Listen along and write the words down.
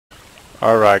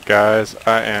Alright guys,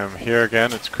 I am here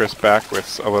again. It's Chris back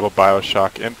with a little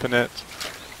Bioshock Infinite.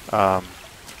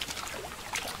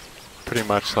 Pretty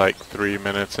much like 3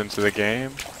 minutes into the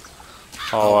game.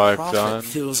 All I've done...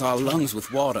 fills our lungs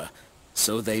with water,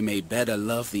 so they may better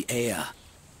love the air.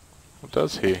 What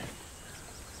does he?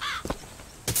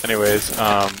 Anyways,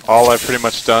 all I've pretty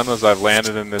much done was I've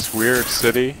landed in this weird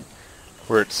city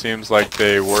where it seems like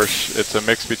they worship. It's a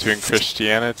mix between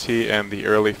Christianity and the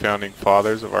early founding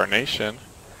fathers of our nation.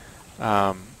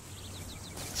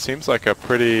 Seems like a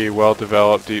pretty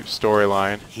well-developed, deep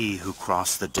storyline. He who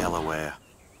crossed the Delaware,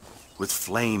 with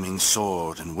flaming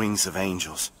sword and wings of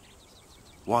angels,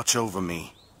 watch over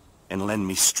me and lend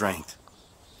me strength.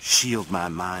 Shield my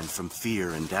mind from fear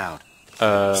and doubt,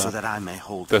 so that I may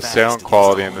hold the fast sound against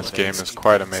quality all in this of game Enemy's is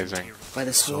quite evil. amazing. By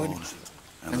the sword,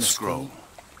 and the scroll,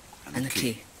 and the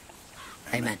key.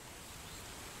 Amen.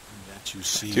 I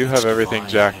do have everything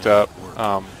jacked up.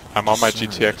 I'm on my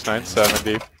GTX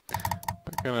 970. I'm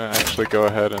gonna actually go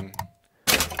ahead and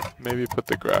maybe put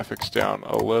the graphics down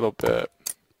a little bit.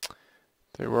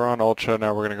 They were on ultra,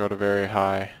 now we're gonna go to very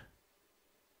high.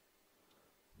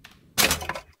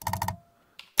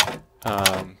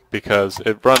 Because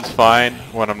it runs fine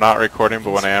when I'm not recording,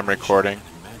 but when I am recording,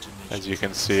 as you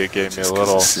can see, it gave me a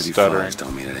little stuttering.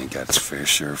 Don't mean it ain't got its fair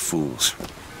share of fools.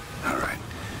 All right,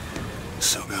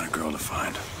 still got a girl to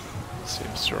find.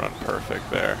 Seems to run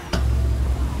perfect there.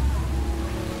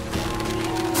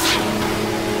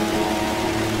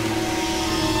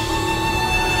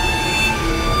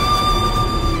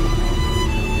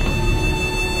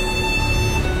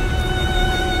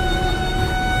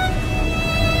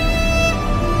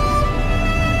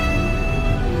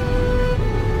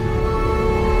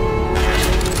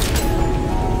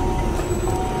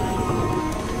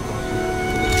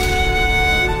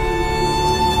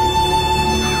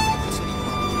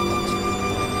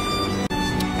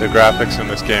 The graphics in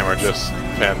this game are just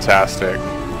fantastic.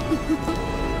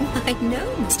 I know,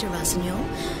 Mr. Rossignol.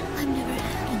 I've never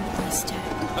had an oyster.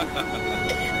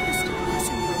 Mr.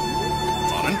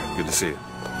 Rossignol. Good to see you.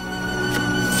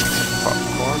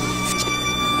 Popcorn.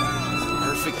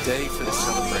 Perfect day for the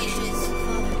celebration.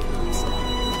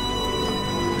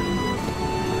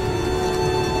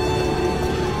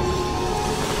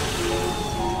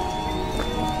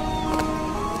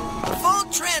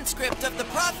 Transcript of the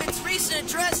Prophet's recent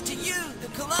address to you, the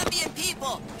Colombian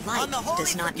people, Light on the holy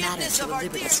does not matter forgiveness to of a our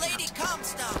liberal dear scout. Lady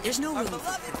Comstock, There's no our room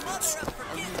beloved for mother of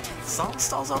forgiveness.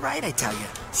 Saltonstall's all right, I tell you.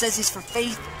 Says he's for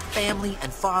faith, family,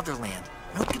 and fatherland.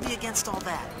 Who could be against all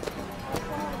that?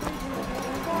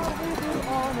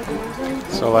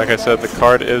 So like I said, the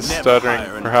card is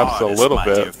stuttering perhaps a little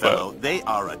bit, but they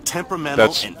are a temperamental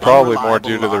that's and probably more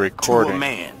due to the unreliable recording. To a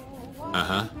man.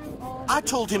 I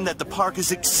told him that the park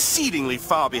is exceedingly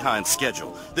far behind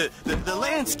schedule. The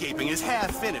landscaping is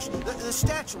half finished. The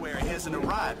statuary hasn't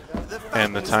arrived.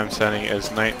 And the time setting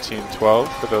is 1912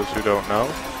 for those who don't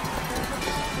know.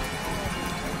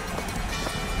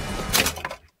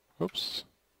 Oops.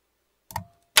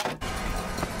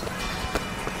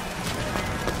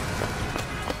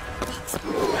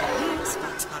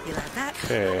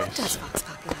 Okay.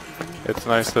 It's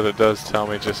nice that it does tell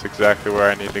me just exactly where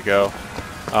I need to go.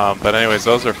 But anyways,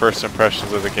 those are first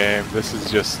impressions of the game. This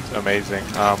is just amazing.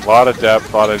 A lot of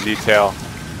depth, a lot of detail.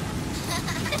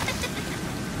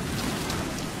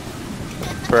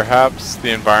 Perhaps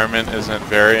the environment isn't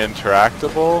very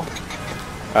interactable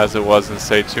as it was in,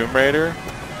 say, Tomb Raider,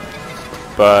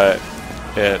 but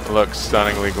it looks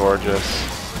stunningly gorgeous.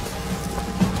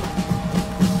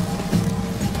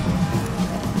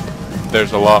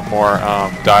 There's a lot more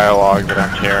dialogue that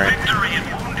I'm hearing.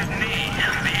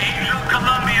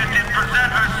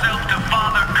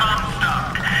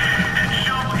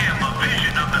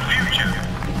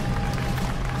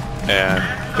 And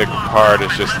the card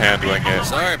is just handling it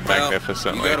Sorry, pal.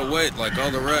 magnificently. You gotta wait like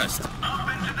all the rest.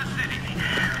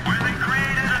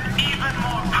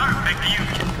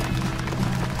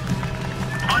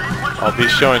 I'll be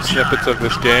showing snippets of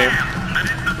this game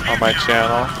on my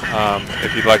channel.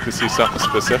 If you'd like to see something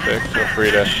specific, feel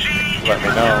free to let me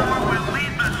know.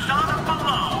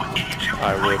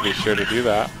 I will be sure to do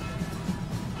that.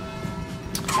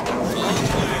 Good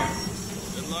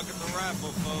luck at the raffle,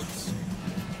 folks.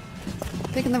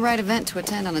 Picking the right event to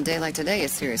attend on a day like today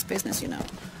is serious business, you know.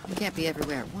 You can't be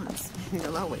everywhere at once.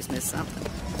 You'll always miss something.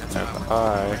 And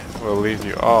I will leave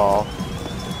you all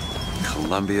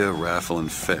Columbia Raffle and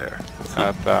Fair.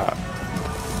 at that.